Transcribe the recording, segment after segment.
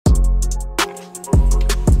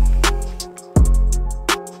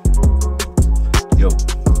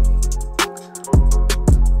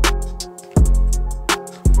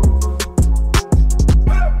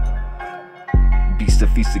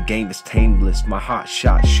tameless. My hot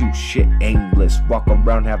shot, shoot shit aimless. Walk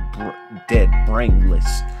around, have dead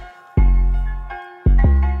brainless.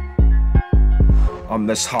 I'm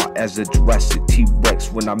as hot as a Jurassic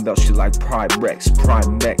T-Rex when I melt shit like Pyrex.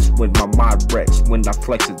 Primex when my mind wrecks. When I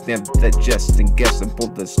flex at them that jest and guess and pull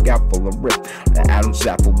the scalpel and rip the Adam's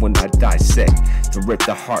apple when I dissect. To rip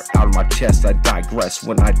the heart out of my chest, I digress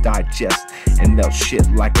when I digest and melt shit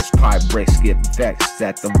like it's Pyrex. Get vexed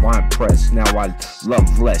at the wine press. Now I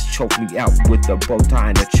love less. Choke me out with a bow tie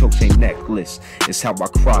and a choke chain necklace. It's how I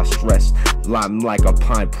cross-dress. Lime like a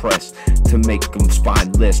pine press to make them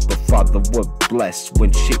spineless. But Father would bless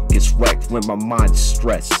when shit gets wrecked, when my mind's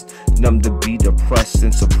stressed. Numb to be depressed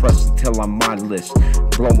and suppressed until I'm mindless.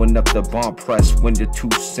 Blowing up the bomb press when the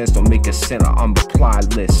 2 cents don't make a cent, I'm apply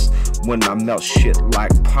list. When I melt shit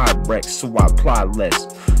like Pyrex, so I apply less.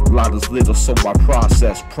 A lot is little, so I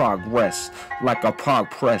process progress. Like a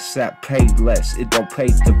pog press that pay less. It don't pay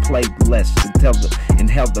to play less.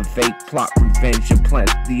 Inhale the vape, plot revenge and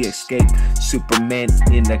plant the escape. Superman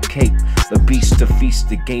in a cape, the beast to feast,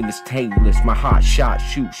 the game is tameless. My hot shot,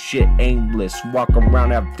 shoot shit aimless. Walk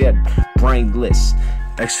around, have dead brainless.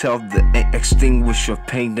 Exhale the extinguish of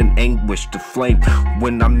pain and anguish. The flame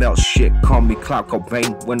when I melt shit, call me Clark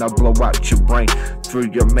Cobain. When I blow out your brain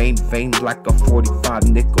through your main vein like a 45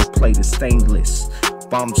 nickel plated stainless.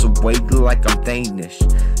 Bombs away like I'm Danish.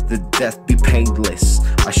 The death be painless.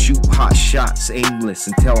 I shoot hot shots aimless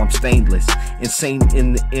until I'm stainless. Insane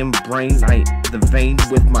in the M-brain, the vein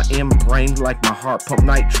with my M-brain like my heart pump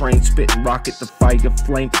night train. Spitting rocket the fire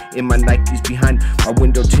flame in my Nikes behind my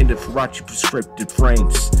window tinted Farachi prescripted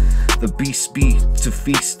frames. The beast be to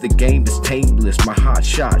feast, the game is tameless. My hot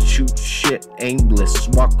shot, shoot shit aimless.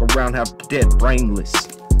 Walk around, have dead brainless.